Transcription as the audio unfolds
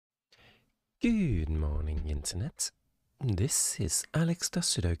Good morning, Internet. This is Alex the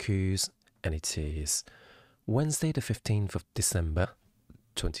Sudokus, and it is Wednesday, the 15th of December,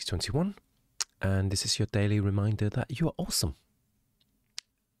 2021, and this is your daily reminder that you are awesome.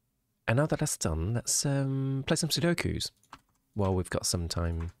 And now that that's done, let's play some Sudokus while we've got some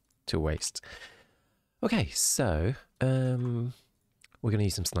time to waste. Okay, so we're going to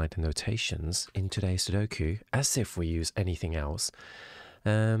use some Snyder notations in today's Sudoku, as if we use anything else.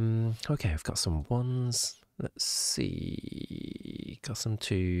 Okay, I've got some ones. Let's see. Got some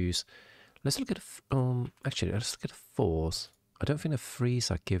twos. Let's look at actually, let's look at fours. I don't think the threes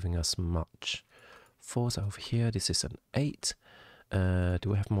are giving us much. Fours over here. This is an 8. Do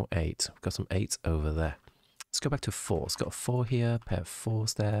we have more 8? We've got some 8s over there. Let's go back to 4s. Got a 4 here, pair of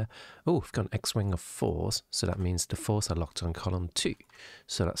 4s there. Oh, we've got an X-wing of 4s, so that means the 4s are locked on column 2.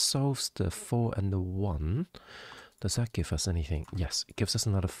 So that solves the 4 and the 1. Does that give us anything? Yes, it gives us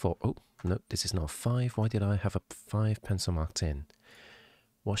another 4. Oh, no, this is not a 5. Why did I have a 5 pencil marked in?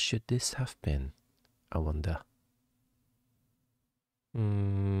 What should this have been? I wonder.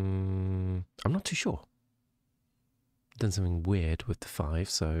 I'm not too sure. Done something weird with the 5,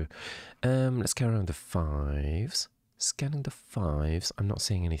 so let's go around the 5s. Scanning the 5s, I'm not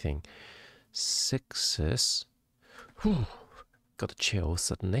seeing anything. 6s. Whew, got a chill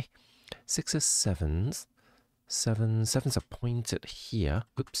suddenly. 6s, 7s. 7s are pointed here.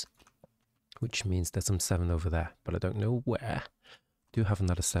 Oops. Which means there's some 7 over there, but I don't know where. Do have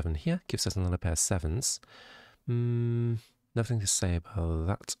another 7 here. Gives us another pair of 7s. Nothing to say about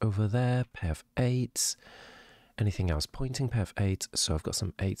that over there. Pair of 8s. Anything else? Pointing pair of 8. So I've got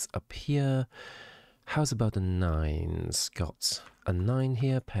some 8s up here. How's about the 9s? Got a 9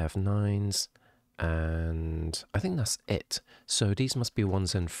 here. Pair of 9s. And I think that's it. So these must be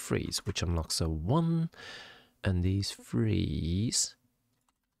 1s and 3s, which unlocks a 1. And these 3s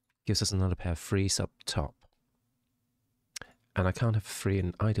gives us another pair of 3s up top. And I can't have a 3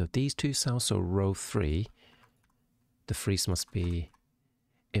 in either of these two cells, so row 3, the 3s must be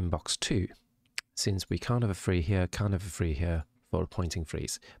in box 2. Since we can't have a 3 here, can't have a 3 here for pointing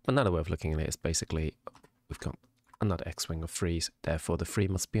 3s. But another way of looking at it is basically we've got another X-wing of 3s, therefore the 3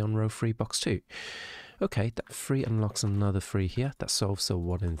 must be on row 3, box 2. Okay, that 3 unlocks another 3 here. That solves a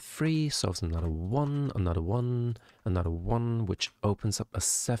 1 and 3, solves another 1, another 1, another 1, which opens up a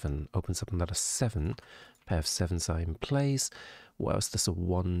 7, opens up another 7. Pair of 7s are in place. What else does a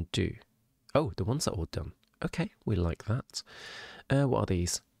 1 do? Oh, the 1s are all done. Okay, we like that. What are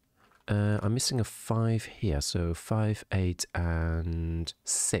these? I'm missing a 5 here, so 5, 8, and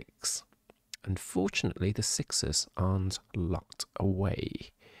 6. Unfortunately, the 6s aren't locked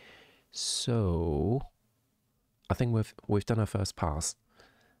away. So I think we've done our first pass,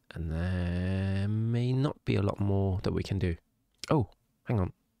 and there may not be a lot more that we can do. Oh, hang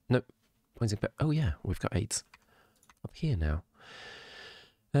on. Nope. Pointing back. Oh yeah, we've got 8s up here now.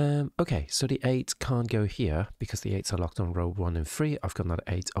 Okay, so the 8 can't go here because the 8s are locked on row 1 and 3. I've got another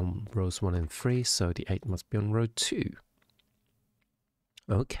 8 on rows 1 and 3, so the 8 must be on row 2.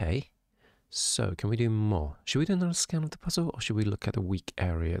 Okay, so can we do more? Should we do another scan of the puzzle, or should we look at the weak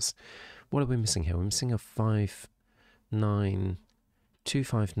areas? What are we missing here? We're missing a 5, 9, 2,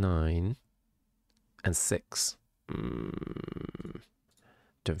 5, 9, and 6.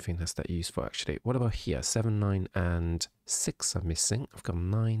 Don't think that's that useful, actually. What about here? 7, 9, and 6 are missing. I've got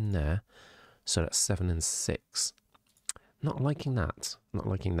 9 there. So that's 7 and 6. Not liking that. Not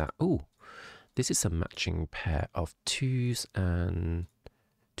liking that. Ooh, this is a matching pair of 2s and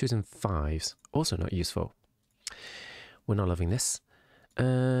 5s. Also not useful. We're not loving this.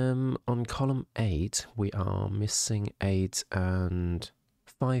 On column 8, we are missing 8 and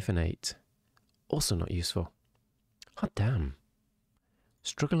 5 and 8. Also not useful. Hot damn.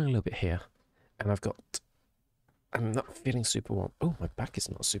 Struggling a little bit here, and I'm not feeling super warm. Oh, my back is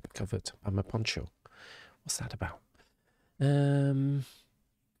not super covered by my poncho. What's that about?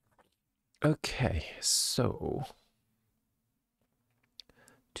 Okay, so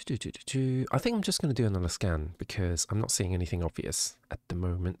I think I'm just going to do another scan because I'm not seeing anything obvious at the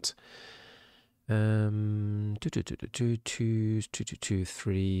moment. 2s,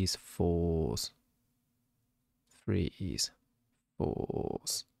 3s, 4s, 3s.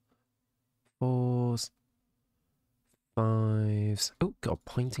 4s, 4s, 5s. Oh, got a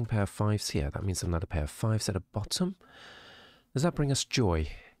pointing pair of 5s here. That means another pair of 5s at the bottom. Does that bring us joy?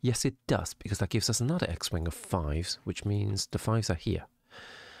 Yes, it does, because that gives us another X-wing of 5s, which means the 5s are here.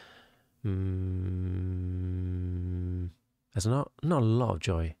 There's not a lot of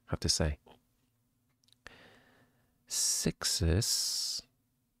joy, I have to say. 6s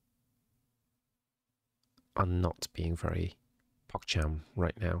are not being very PogChamp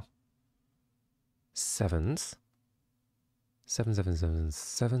right now. sevens. 7, 7, 7,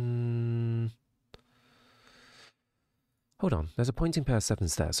 7. Hold on, there's a pointing pair of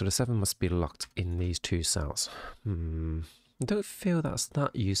 7s there, so the 7 must be locked in these two cells. I don't feel that's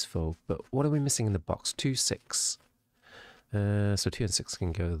that useful, but what are we missing in the box? 2, 6. So 2 and 6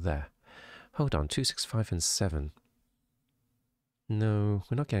 can go there. Hold on, 2, 6, 5 and 7. No,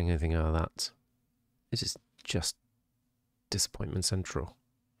 we're not getting anything out of that. This is just disappointment central.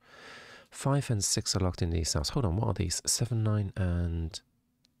 5 and 6 are locked in these cells. Hold on, what are these? 7, 9 and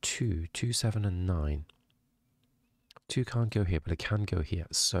 2. 2, 7 and 9. 2 can't go here, but it can go here.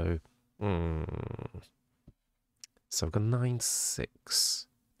 So, so I've got 9, 6.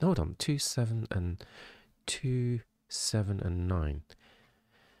 No, hold on, 2, 7 and 2, 7 and 9.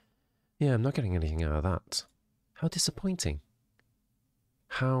 Yeah, I'm not getting anything out of that. How disappointing.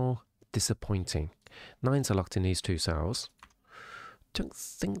 How disappointing. 9s are locked in these two cells. Don't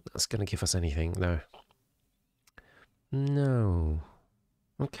think that's going to give us anything, though. No.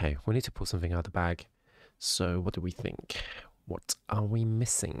 Okay, we need to pull something out of the bag. So, what do we think? What are we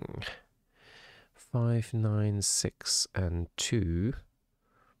missing? 5, 9, 6, and 2.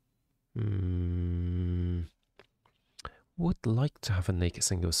 Would like to have a naked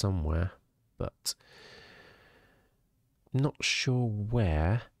single somewhere, but not sure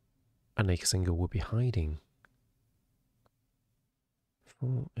where a naked single would be hiding.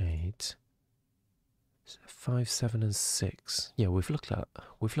 4, 8, 5, 7, and 6. Yeah, we've looked at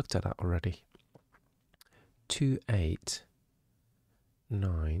that already. 2, 8,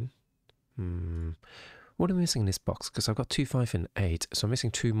 9. What am I missing in this box? Because I've got 2, 5, and 8, so I'm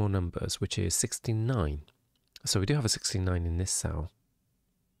missing 2 more numbers, which is 69. So we do have a 69 in this cell,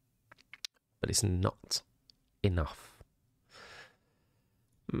 but it's not enough.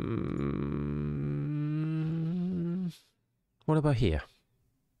 What about here?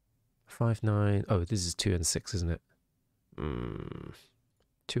 5, 9. Oh, this is 2 and 6, isn't it?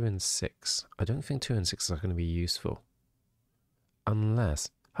 2 and 6. I don't think 2 and 6 are going to be useful.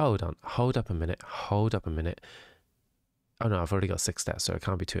 Unless... Hold on. Hold up a minute. Hold up a minute. Oh no, I've already got 6 there, so it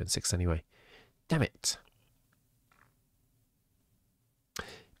can't be 2 and 6 anyway. Damn it.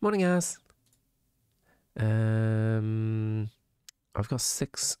 Morning, Az. I've got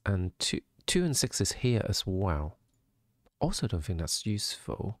 6 and 2. 2 and 6 is here as well. Also don't think that's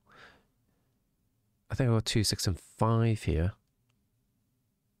useful. I think I've got 2, 6, and 5 here,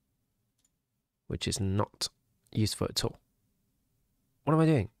 which is not useful at all. What am I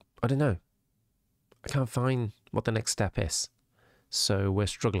doing? I don't know. I can't find what the next step is. So we're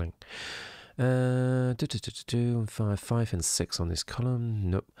struggling. 5, 5 and 6 on this column.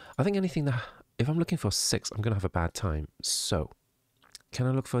 Nope. I think anything that... If I'm looking for 6, I'm going to have a bad time. So, can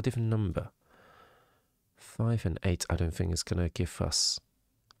I look for a different number? 5 and 8 I don't think is going to give us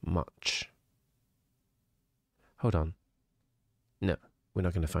much. Hold on. No, we're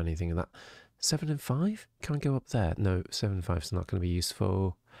not going to find anything in that. 7 and 5? Can I go up there? No, 7 and 5 is not going to be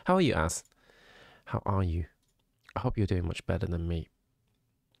useful. How are you, Az? How are you? I hope you're doing much better than me.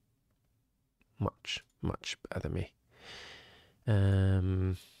 Much, much better than me.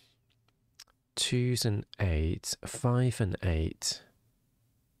 2s and 8. 5 and 8.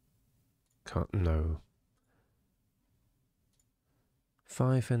 Can't, no.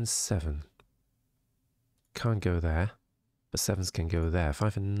 5 and 7. Can't go there. But 7s can go there.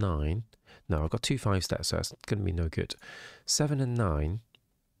 5 and 9. No, I've got 2 5s there, so that's going to be no good. 7 and 9.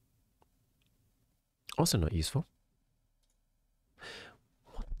 Also not useful.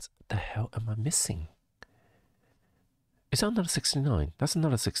 What the hell am I missing? Is that another 69? That's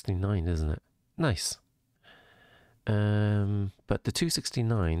another 69, isn't it? Nice. But the two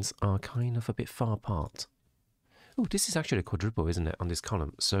 69s are kind of a bit far apart. Oh, this is actually a quadruple, isn't it, on this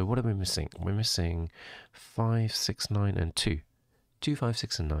column? So what are we missing? We're missing 5, 6, 9, and 2. 2, 5,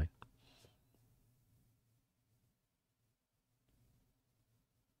 6, and 9.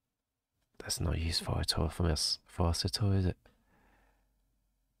 That's not useful at all for us at all, is it?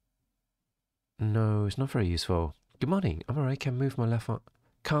 No, it's not very useful. Good morning. I'm alright. Can move my left arm.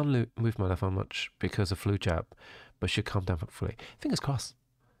 Can't move my left arm much because of flu jab, but should calm down hopefully. Fingers crossed.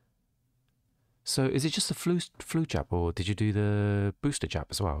 So is it just the flu jab, or did you do the booster jab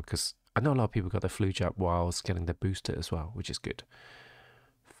as well? Because I know a lot of people got the flu jab whilst getting the booster as well, which is good.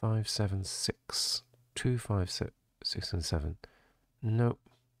 5, 7, 6. 2, 5, 6, and 7. Nope.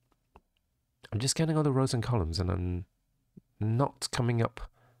 I'm just getting all the rows and columns, and I'm not coming up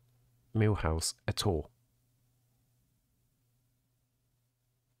Millhouse at all.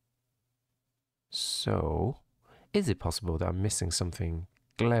 So, is it possible that I'm missing something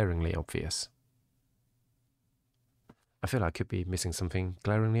glaringly obvious? I feel like I could be missing something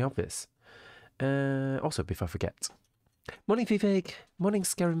glaringly obvious. Also, before I forget, morning Vivek, morning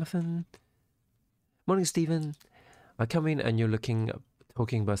Scary Muffin, morning Stephen. I come in and you're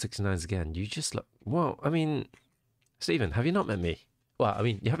talking about 69s again. You just look, well, I mean, Stephen, have you not met me? Well, I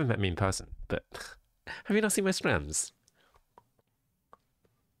mean, you haven't met me in person, but have you not seen my strands?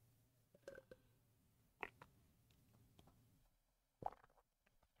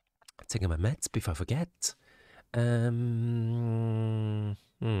 Taking my meds before I forget. I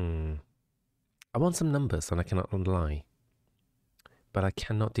want some numbers and I cannot lie. But I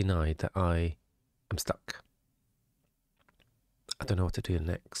cannot deny that I am stuck. I don't know what to do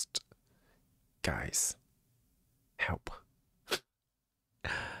next. Guys, help.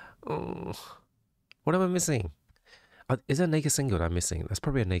 Oh, what am I missing? Is there a naked single that I'm missing? There's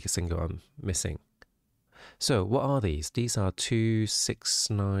probably a naked single I'm missing. So what are these? These are 2, 6,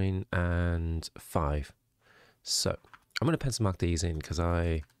 9, and 5. So I'm going to pencil mark these in because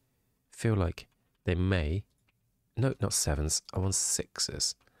I feel like they may... No, not 7s. I want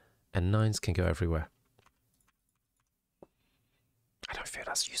 6s. And 9s can go everywhere. I don't feel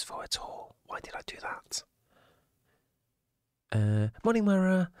that's useful at all. Why did I do that? Morning,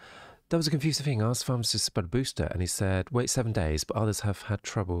 Mara. There was a confusing thing. I asked pharmacist about a booster and he said, wait 7 days, but others have had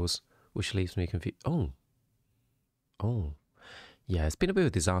troubles, which leaves me confused. Oh. Yeah, it's been a bit of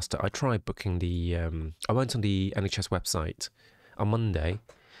a disaster. I tried booking the... I went on the NHS website on Monday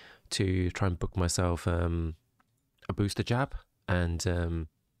to try and book myself a booster jab. And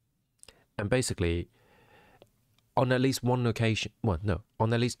basically, on at least one occasion... Well, no,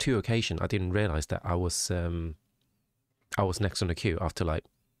 on at least 2 occasions, I didn't realise that I was next on the queue after like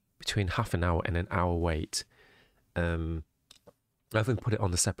between half an hour and an hour wait. I even put it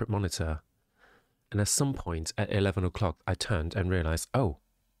on the separate monitor. And at some point at 11 o'clock, I turned and realised, oh,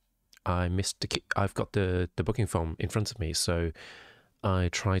 I missed the queue. I've got the booking form in front of me. So I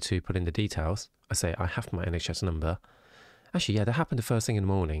try to put in the details. I say, I have my NHS number. Actually, yeah, that happened the first thing in the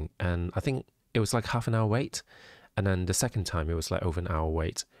morning. And I think it was like half an hour wait. And then the second time, it was like over an hour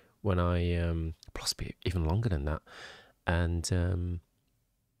wait when I, possibly even longer than that. And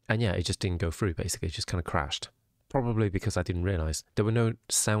yeah, it just didn't go through, basically. It just kind of crashed. Probably because I didn't realise. There were no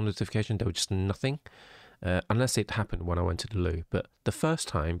sound notification. There was just nothing. Unless it happened when I went to the loo. But the first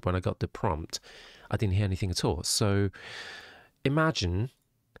time when I got the prompt, I didn't hear anything at all. So imagine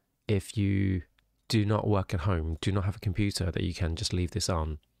if you do not work at home, do not have a computer that you can just leave this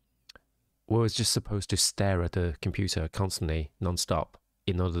on. Well, it's just supposed to stare at the computer constantly, non-stop,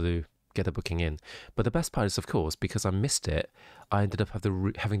 in order to get a booking in. But the best part is, of course, because I missed it, I ended up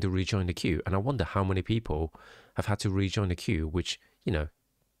having to rejoin the queue. And I wonder how many people have had to rejoin the queue, which, you know,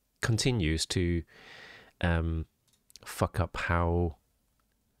 continues to fuck up how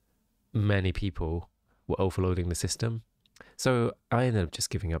many people were overloading the system. So I ended up just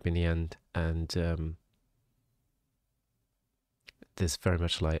giving up in the end. And there's very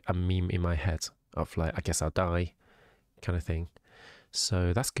much like a meme in my head of like, I guess I'll die kind of thing.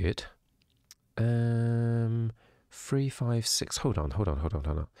 So that's good. 3, 5, 6. Hold on.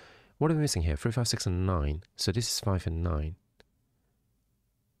 What are we missing here? 3, 5, 6, and 9. So this is 5 and 9.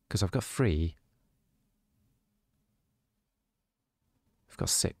 Because I've got 3. I've got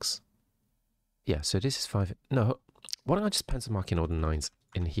 6. Yeah, so this is 5. No, why don't I just pencil mark in all the 9s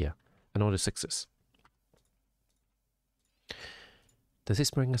in here and all the 6s? Does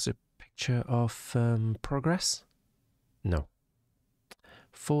this bring us a picture of progress? No.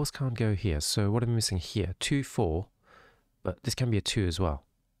 4s can't go here. So what am I missing here? 2, 4. But this can be a 2 as well.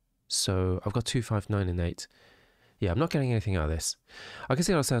 So I've got 2, 5, 9, and 8. Yeah, I'm not getting anything out of this. I can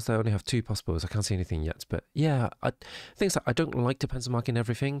see ourselves that I only have 2 possibles. I can't see anything yet. But yeah, things like I don't like to pencil mark in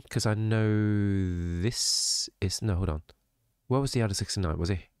everything because I know this is... No, hold on. Where was the other 69? Was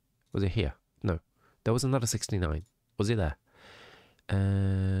it here? No. There was another 69. Was it there?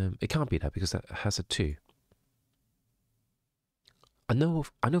 It can't be there because that has a 2. I know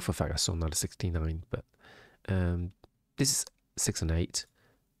for a fact I saw another 69, but this is 6 and 8,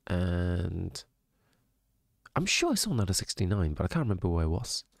 and I'm sure I saw another 69, but I can't remember where it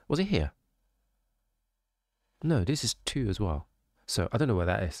was. Was it here? No, this is 2 as well. So I don't know where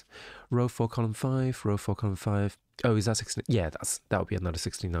that is. Row 4, column 5, row 4, column 5. Oh, is that 69? Yeah, that would be another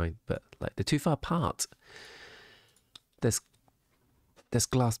 69, but like they're too far apart. There's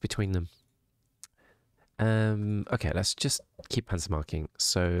glass between them. Okay, let's just keep pencil marking.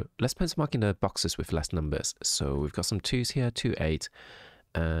 So let's pencil mark in the boxes with less numbers. So we've got some 2s here, 2, 8,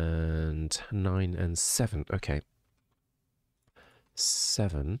 and 9 and 7. Okay.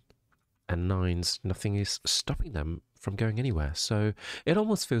 7 and 9s, nothing is stopping them from going anywhere. So it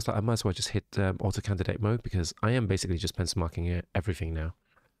almost feels like I might as well just hit auto candidate mode because I am basically just pencil marking everything now.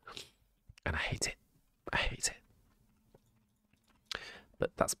 And I hate it. I hate it.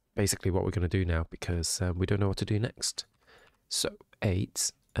 But that's basically what we're going to do now because we don't know what to do next. So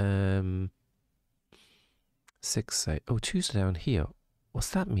 8, 6, 8. Oh, 2's down here. Was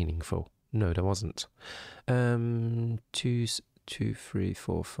that meaningful? No, there wasn't. 2's, 2, 3,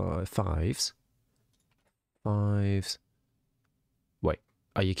 4, 5, 5's. 5's. Wait,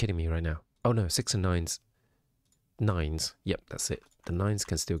 are you kidding me right now? Oh no, 6 and 9's. 9's. Yep, that's it. The 9's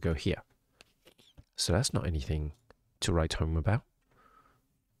can still go here. So that's not anything to write home about.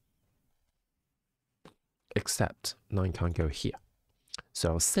 Except 9 can't go here.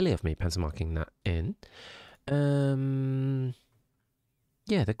 So silly of me pencil marking that in.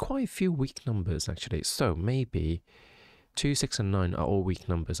 Yeah, there are quite a few weak numbers actually. So maybe 2, 6, and 9 are all weak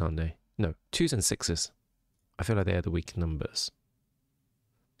numbers, aren't they? No, 2's and 6's. I feel like they are the weak numbers.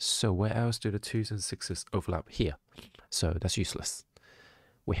 So where else do the 2's and 6's overlap? Here. So that's useless.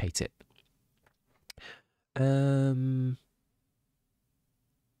 We hate it.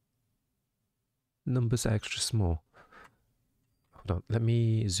 Numbers are extra small. Hold on, let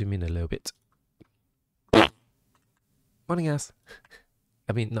me zoom in a little bit. Morning, Ass.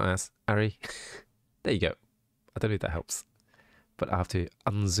 I mean, not Ass, Ari. There you go. I don't know if that helps, but I have to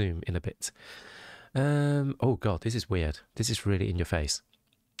unzoom in a bit. Oh god, this is weird. This is really in your face.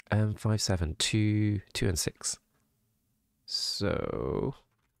 5, 7, 2, 2 and 6. So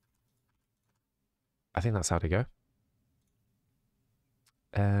I think that's how they go.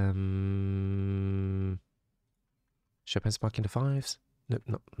 Should I pencil mark into 5's? No,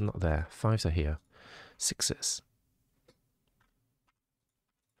 not there. 5's are here. 6's.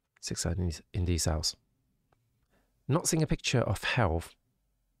 6 are in these cells. Not seeing a picture of health.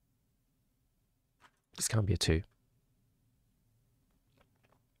 This can't be a 2.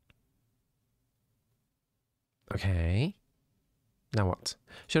 Okay. Now what?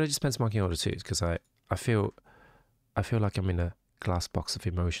 Should I just pencil marking all the 2's? Because I feel like I'm in a glass box of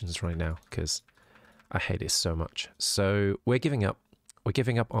emotions right now because I hate it so much. So we're giving up. We're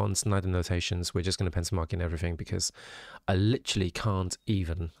giving up on Snyder notations. We're just going to pencil mark in everything because I literally can't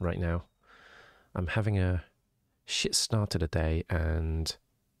even right now. I'm having a shit start to the day and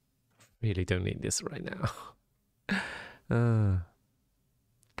really don't need this right now.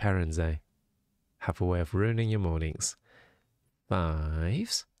 Parents, have a way of ruining your mornings.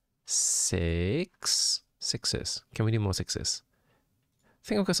 5's, 6, 6's. Can we do more 6's? I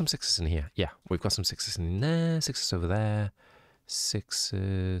think I've got some 6's in here. Yeah, we've got some 6's in there, 6's over there. 6's,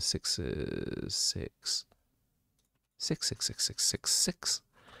 6's, 6. 6, 6, 6, 6, 6, 6.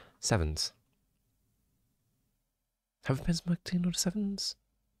 7's. Have we pencil marked in all the 7's?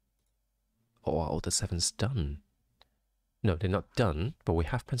 Or are all the 7's done? No, they're not done, but we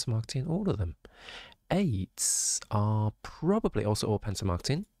have pencil marked in all of them. 8's are probably also all pencil marked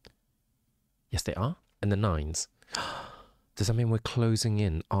in. Yes, they are. And the 9's. Does that mean we're closing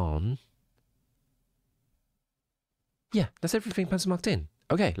in on... Yeah, that's everything pencil marked in.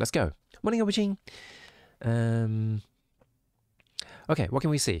 Okay, let's go. Morning, aubergine. Okay, what can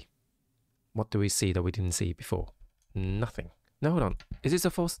we see? What do we see that we didn't see before? Nothing. No, hold on. Is this a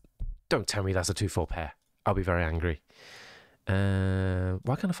 4? Don't tell me that's a 2-4 pair. I'll be very angry. Why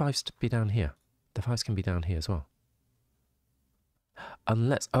can't the 5's be down here? The 5's can be down here as well.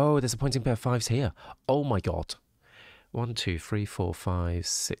 Unless... Oh, there's a pointing pair of 5's here. Oh my god. 1, 2, 3, 4, 5,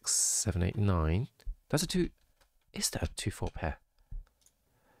 6, 7, 8, 9. That's a 2... Is that a 2-4 pair?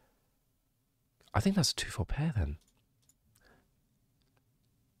 I think that's a 2-4 pair then.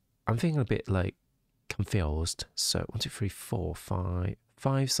 I'm feeling a bit like confused. So 1, 2, 3, 4, 5.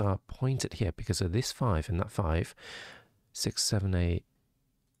 5's are pointed here because of this 5 and that 5. 6, 7, 8.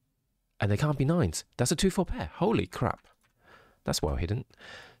 And they can't be 9's. That's a 2-4 pair. Holy crap. That's well hidden.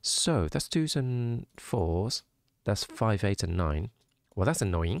 So that's 2's and 4's. That's 5, 8 and 9. Well, that's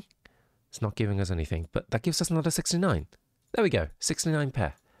annoying. It's not giving us anything, but that gives us another 69. There we go, 69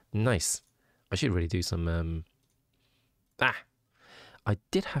 pair. Nice. I should really do some... I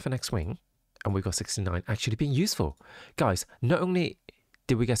did have an X-Wing, and we got 69 actually being useful. Guys, not only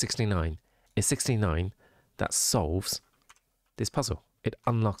did we get 69, it's 69 that solves this puzzle. It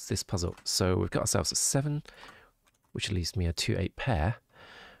unlocks this puzzle. So we've got ourselves a 7, which leaves me a 2-8 pair.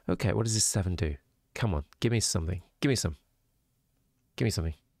 Okay, what does this 7 do? Come on, give me something. Give me some. Give me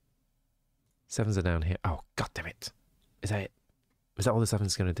something. 7's are down here. Oh, god damn it. Is that it? Is that all the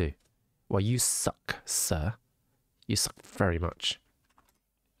 7's going to do? Well, you suck, sir. You suck very much.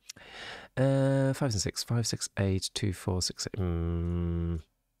 5 and 6. 5, 6, 8, 2, 4, 6, 8.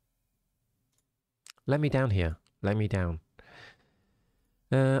 Let me down here. Let me down.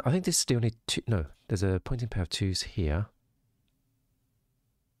 I think this is the only 2. No, there's a pointing pair of 2's here.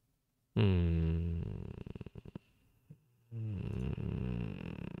 Hmm.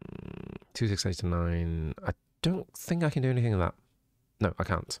 2, 6, 8, 9. I don't think I can do anything with that. No, I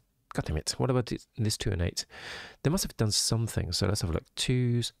can't. God damn it. What about this 2 and 8? They must have done something. So let's have a look.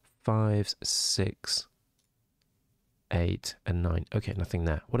 2s, 5s, 6, 8, and 9. Okay, nothing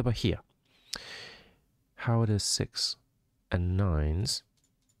there. What about here? How are the 6 and 9s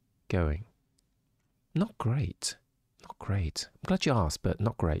going? Not great. Not great. I'm glad you asked, but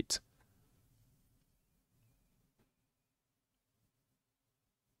not great.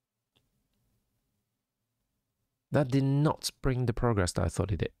 That did not bring the progress that I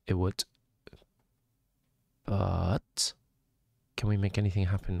thought it would. But can we make anything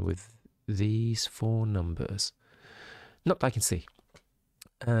happen with these 4 numbers? Not that I can see.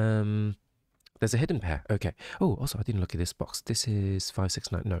 There's a hidden pair. Okay. Oh, also, I didn't look at this box. This is 5,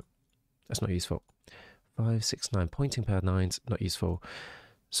 6, 9. No, that's not useful. 5, 6, 9. Pointing pair 9s, not useful.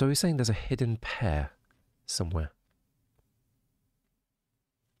 So we're saying there's a hidden pair somewhere.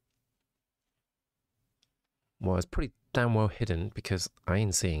 Well, it's pretty damn well hidden because I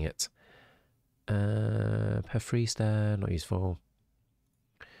ain't seeing it. Pair 3's there, not useful.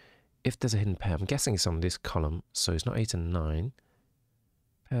 If there's a hidden pair, I'm guessing it's on this column, so it's not 8 and 9.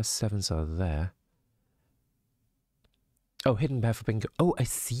 Pair 7s are there. Oh, hidden pair for bingo. Oh, I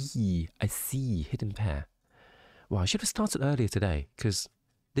see. I see. Hidden pair. Well, I should have started earlier today, because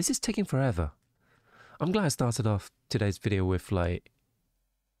this is taking forever. I'm glad I started off today's video with, like,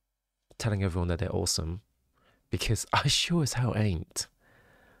 telling everyone that they're awesome, because I sure as hell ain't.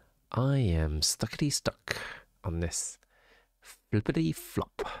 I am stuckity stuck on this flippity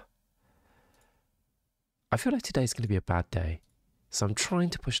flop. I feel like today's going to be a bad day, so I'm trying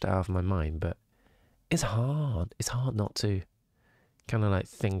to push that out of my mind, but it's hard. It's hard not to kind of like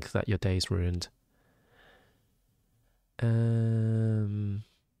think that your day's ruined.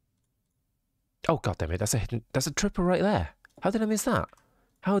 Oh, god damn it, that's a triple right there. How did I miss that?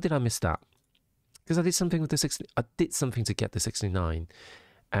 How did I miss that? Because I did something with the 60, I did something to get the 69,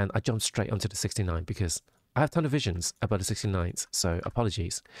 and I jumped straight onto the 69 because I have a ton of visions about the 69s, so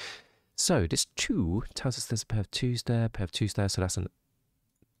apologies. So this 2 tells us there's a pair of 2s there, pair of 2s there, so that's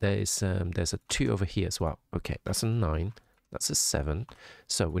there's a 2 over here as well. Okay, that's a 9, that's a 7.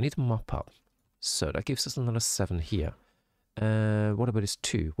 So we need to mop up. So that gives us another 7 here. What about this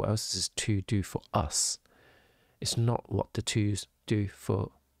 2? What else does this 2 do for us? It's not what the 2s do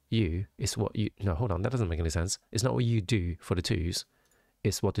for you. It's what you... No, hold on. That doesn't make any sense. It's not what you do for the 2s.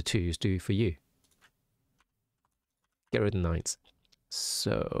 It's what the 2s do for you. Get rid of the 9s.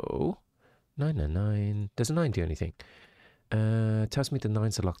 So... 9 and 9. Does a 9 do anything? Tells me the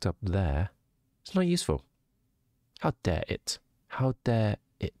 9s are locked up there. It's not useful. How dare it? How dare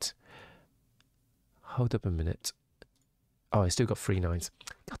it? Hold up a minute. Oh, I still got 3 9s.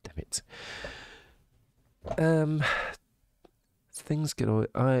 God damn it. Things get all.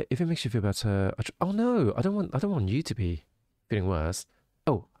 If it makes you feel better. Oh no! I don't want you to be feeling worse.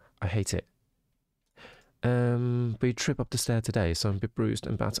 Oh, I hate it. But you trip up the stair today, so I'm a bit bruised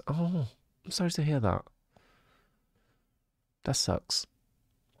and battered. Oh, I'm sorry to hear that. That sucks.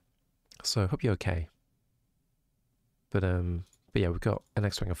 So I hope you're okay. But yeah, we've got an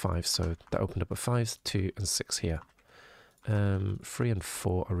X ring of 5, so that opened up a 5, 2, and 6 here. 3 and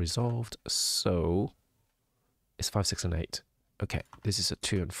 4 are resolved, so it's 5, 6, and 8. Okay, this is a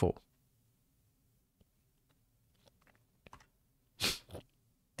 2 and 4.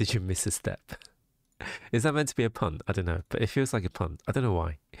 Did you miss a step? Is that meant to be a pun? I don't know, but it feels like a pun. I don't know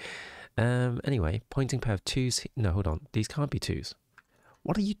why. Anyway, pointing pair of 2s. No, hold on. These can't be 2s.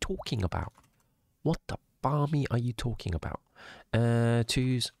 What are you talking about? What the barmy are you talking about?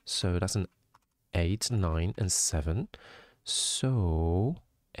 2s, so that's an 8, 9, and 7. So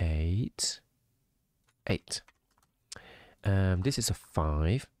 8, 8. This is a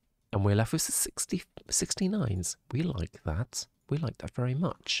 5, and we're left with 69s. We like that. We like that very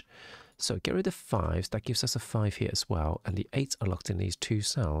much. So get rid of 5s. That gives us a 5 here as well, and the 8s are locked in these 2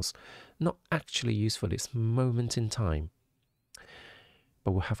 cells. Not actually useful. It's moment in time.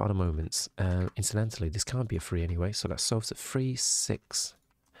 But we'll have other moments. Incidentally, this can't be a 3 anyway, so that solves it. 3, 6,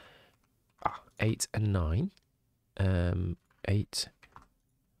 8, and 9. 8.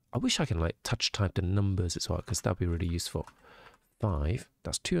 I wish I can like touch type the numbers as well, because that'd be really useful. 5.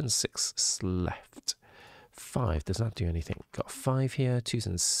 That's 2 and 6 left. 5 does not do anything. Got 5 here. 2s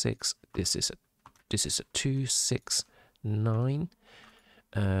and 6. This is a 2, 6, 9.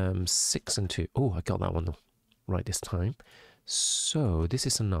 6 and 2. Oh, I got that one right this time. So this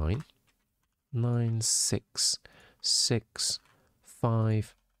is a 9. 9, 6, 6,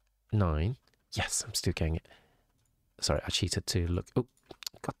 5, 9. Yes, I'm still getting it. Sorry, I cheated to look. Oh,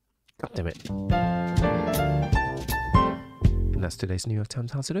 god God damn it. And that's today's New York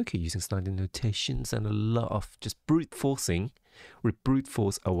Times Hard Sudoku, using sliding notations and a lot of just brute forcing. We brute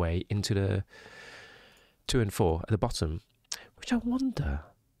force away into the 2 and 4 at the bottom, which I wonder,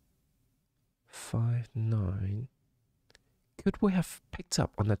 5, 9, could we have picked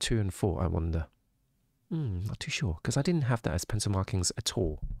up on the 2 and 4, I wonder? Not too sure, because I didn't have that as pencil markings at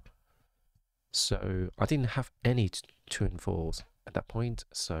all. So I didn't have any 2 and 4s at that point,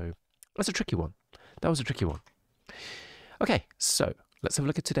 so that's a tricky one. That was a tricky one. Okay, so let's have a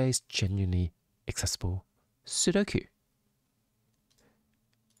look at today's genuinely accessible Sudoku.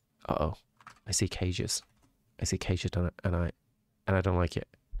 Uh-oh, I see cages. I see cages and I don't like it.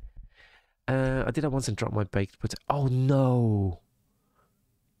 I did that once and dropped my baked potato. Oh no!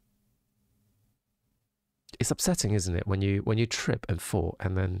 It's upsetting, isn't it, when you trip and fall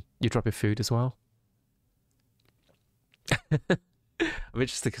and then you drop your food as well? I'm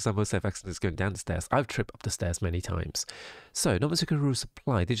interested because I must have accidents going down the stairs. I've tripped up the stairs many times. So, numerical rules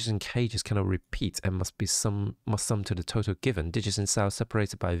apply. Digits in cages cannot repeat and must sum to the total given. Digits in cells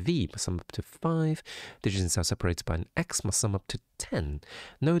separated by V must sum up to 5. Digits in cells separated by an X must sum up to 10.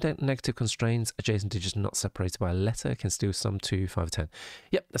 No negative constraints. Adjacent digits not separated by a letter can still sum to 5 or 10.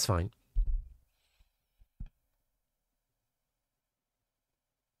 Yep, that's fine.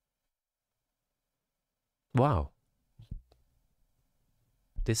 Wow.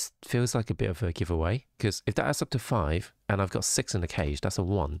 This feels like a bit of a giveaway, because if that adds up to 5 and I've got 6 in the cage, that's a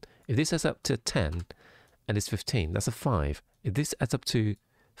 1. If this adds up to 10 and it's 15, that's a 5. If this adds up to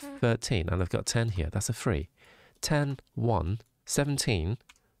 13 and I've got 10 here, that's a 3. 10, 1, 17,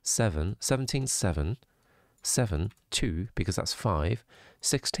 7, 17, 7, 7, 2, because that's 5,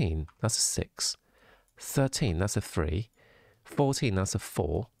 16, that's a 6, 13, that's a 3, 14, that's a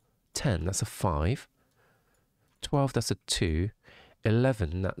 4, 10, that's a 5, 12, that's a 2,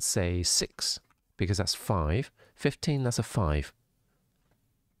 11, that's a 6, because that's 5. 15, that's a 5.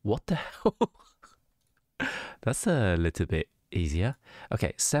 What the hell? That's a little bit easier.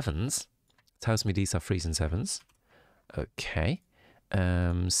 Okay, 7s tells me these are 3s and 7s. Okay.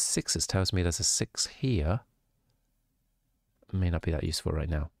 6s tells me there's a 6 here. May not be that useful right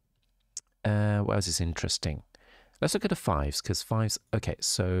now. What else is interesting? Let's look at the 5s, because 5s... Okay,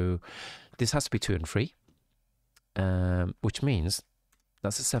 so this has to be 2 and 3. Which means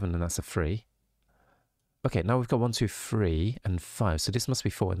that's a 7 and that's a 3. Okay, now we've got 1, 2, 3 and 5. So this must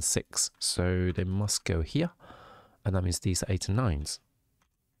be 4 and 6. So they must go here. And that means these are 8 and 9s.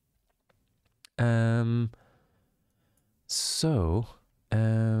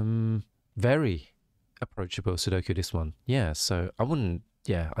 Very approachable Sudoku, this one. Yeah, so I wouldn't...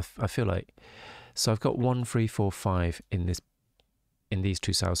 Yeah, I feel like... So I've got 1, 3, 4, 5 in these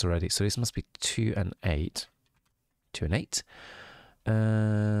two cells already. So this must be 2 and 8. 2 and 8.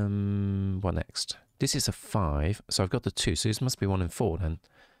 What next? This is a 5, so I've got the 2, so this must be 1 and 4 then,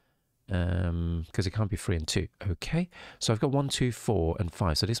 because it can't be 3 and 2. Okay, so I've got 1, 2, 4 and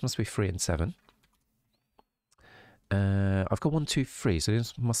 5, so this must be 3 and 7. I've got 1, 2, 3, so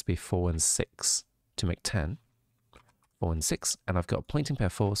this must be 4 and 6 to make 10. 4 and 6, and I've got a pointing pair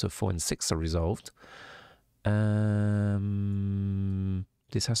 4, so 4 and 6 are resolved.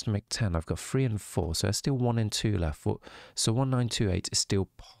 This has to make 10. I've got 3 and 4, so there's still 1 and 2 left. So 1, 9, 2, 8 is still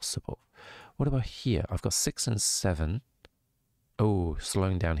possible. What about here? I've got 6 and 7. Oh,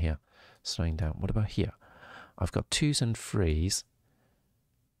 slowing down here. Slowing down. What about here? I've got 2s and 3s.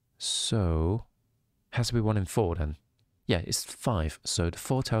 So, has to be 1 and 4 then. Yeah, it's 5. So the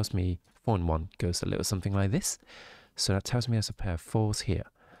 4 tells me 4 and 1 goes a little something like this. So that tells me there's a pair of 4s here.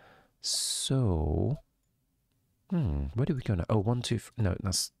 So... where do we go now? Oh, 1, 2, no,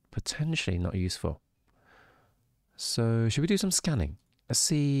 that's potentially not useful. So should we do some scanning? Let's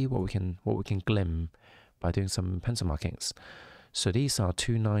see what we can glim by doing some pencil markings. So these are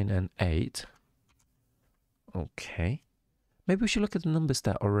 2, 9, and 8. Okay. Maybe we should look at the numbers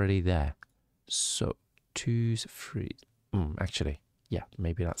that are already there. So 2s, 3. Actually, yeah,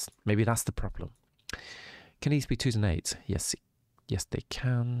 maybe that's the problem. Can these be 2s and 8s? Yes, yes, they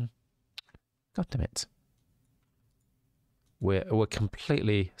can. God damn it. We're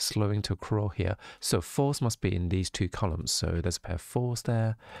completely slowing to a crawl here. So 4s must be in these 2 columns. So there's a pair of 4s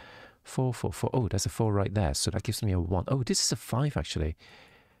there. 4, 4, 4. Oh, there's a 4 right there. So that gives me a 1. Oh, this is a 5 actually.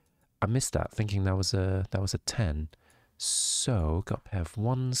 I missed that, thinking that was a 10. So got a pair of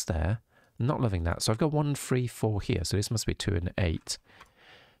 1s there. Not loving that. So I've got 1, 3, 4 here. So this must be 2 and 8.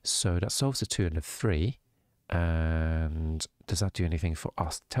 So that solves a 2 and a 3. And does that do anything for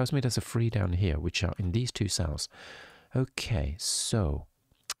us? It tells me there's a 3 down here, which are in these 2 cells. Okay, so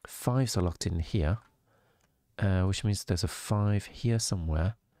 5s are locked in here, which means there's a 5 here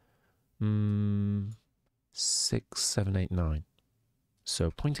somewhere. 6, 7, 8, 9.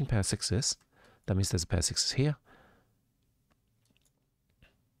 So pointing pair of sixes. That means there's a pair of sixes here.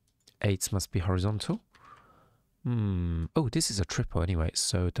 8s must be horizontal. Oh, this is a triple anyway.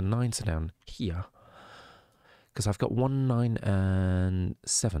 So the 9s are down here. Because I've got 1, 9, and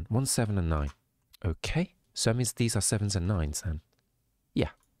 7. 1, 7, and 9. Okay. So that means these are 7s and 9s then.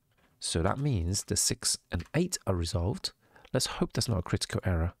 Yeah. So that means the 6 and 8 are resolved. Let's hope that's not a critical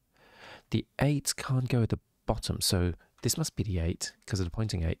error. The 8 can't go at the bottom. So this must be the 8 because of the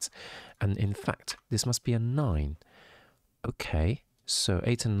pointing 8s. And in fact, this must be a 9. Okay. So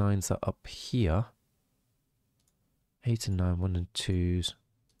 8 and 9s are up here. 8 and 9, 1 and 2s.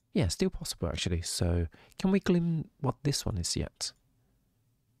 Yeah, still possible actually. So can we glean what this one is yet?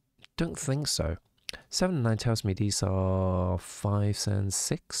 Don't think so. 7 and 9 tells me these are 5s and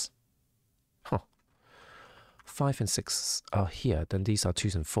 6. Huh. 5 and 6 are here, then these are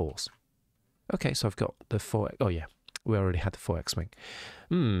 2s and 4s. Okay, so I've got the 4. Oh yeah, we already had the 4x wing.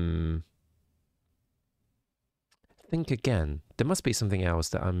 Think again. There must be something else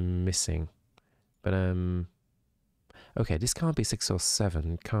that I'm missing. But okay, this can't be 6 or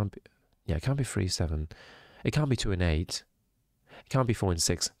 7. Can't be, yeah, it can't be 3, 7. It can't be 2 and 8. It can't be 4 and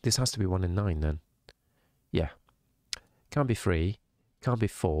 6. This has to be 1 and 9 then. Yeah. Can't be 3. Can't be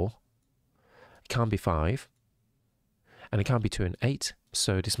 4. It can't be 5. And it can't be 2 and 8.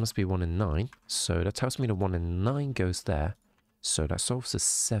 So this must be 1 and 9. So that tells me the 1 and 9 goes there. So that solves the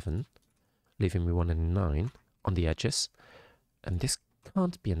 7, leaving me 1 and 9 on the edges. And this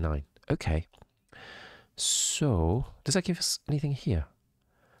can't be a 9. Okay. So, does that give us anything here?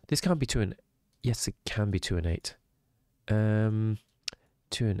 This can't be 2 and... Yes, it can be 2 and 8. 2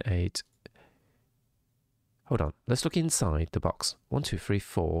 and 8. Hold on. Let's look inside the box. 1, 2, 3,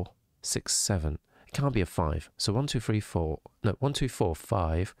 4, 6, 7. It can't be a 5. So 1, 2, 3, 4... No, 1, 2, 4,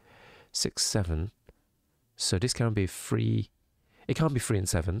 5, 6, 7. So this can't be 3... It can't be 3 and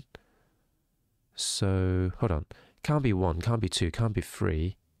 7. So, hold on. Can't be 1, can't be 2, can't be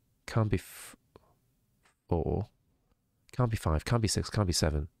 3, can't be 4, can't be 5, can't be 6, can't be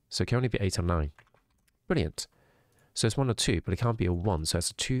 7. So it can only be 8 or 9. Brilliant. So it's 1 or 2, but it can't be a 1. So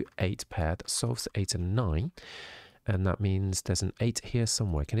it's a 2, 8 pair that solves the 8 and 9. And that means there's an 8 here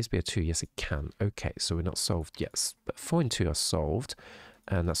somewhere. Can this be a 2? Yes, it can. Okay, so we're not solved yet. But 4 and 2 are solved.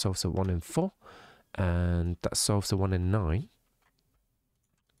 And that solves the 1 and 4. And that solves the 1 and 9.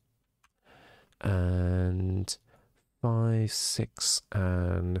 And 5, 6,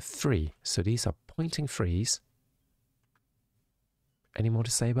 and 3. So these are pointing 3s. Any more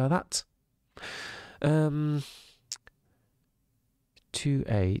to say about that? 2,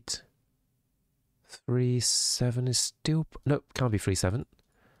 8. 3, 7 is still... Nope, can't be 3, 7.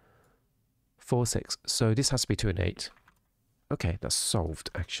 4, 6. So this has to be 2 and 8. Okay, that's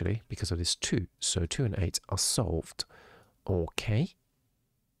solved, actually, because of this 2. So 2 and 8 are solved. Okay.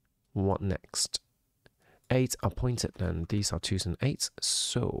 What next? 8 are pointed then. These are 2s and 8s.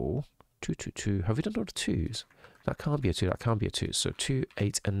 So 2, 2, 2. Have we done all the 2s? That can't be a 2. That can't be a 2. So 2,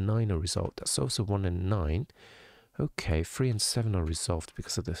 8, and 9 are resolved. That's also 1 and 9. Okay, 3 and 7 are resolved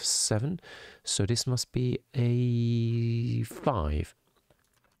because of the 7. So this must be a 5.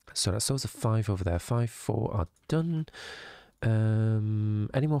 So that solves a 5 over there. 5, 4 are done.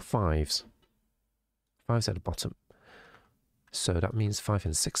 Any more 5s? 5s at the bottom. So that means 5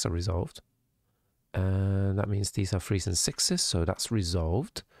 and 6 are resolved. And that means these are 3s and 6s. So that's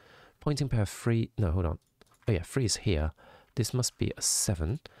resolved. Pointing pair 3. No, hold on. Oh yeah, 3 is here. This must be a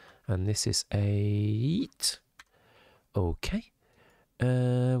 7. And this is a 8. Okay.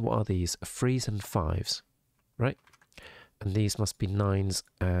 What are these? 3s and 5s. Right? And these must be 9s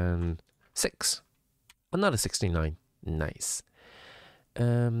and 6. Another 69. Nice.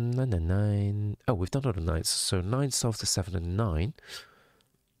 9 and 9. Oh, we've done all the 9s. So 9 solves the 7 and 9.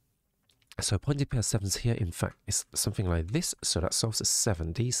 So pointing pair 7s here, in fact, is something like this. So that solves the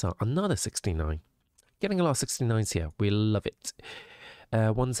 7. These are another 69. Getting a lot of 69s here. We love it.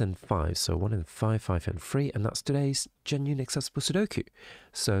 1s and 5s. So 1 and 5, 5 and 3. And that's today's genuine accessible Sudoku.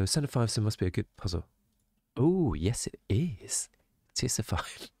 So center 5s, it must be a good puzzle. Oh, yes, it is. It is a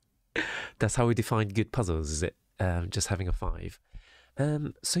 5. That's how we define good puzzles, is it? Just having a 5.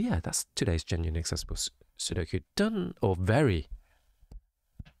 So yeah, that's today's genuine accessible Sudoku done, or very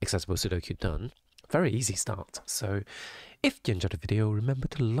accessible Sudoku done. Very easy start. So if you enjoyed the video, remember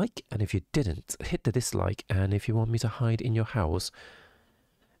to like, and if you didn't, hit the dislike. And if you want me to hide in your house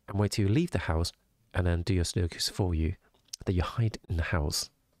and wait till you leave the house and then do your Sudokus for you, that you hide in the house,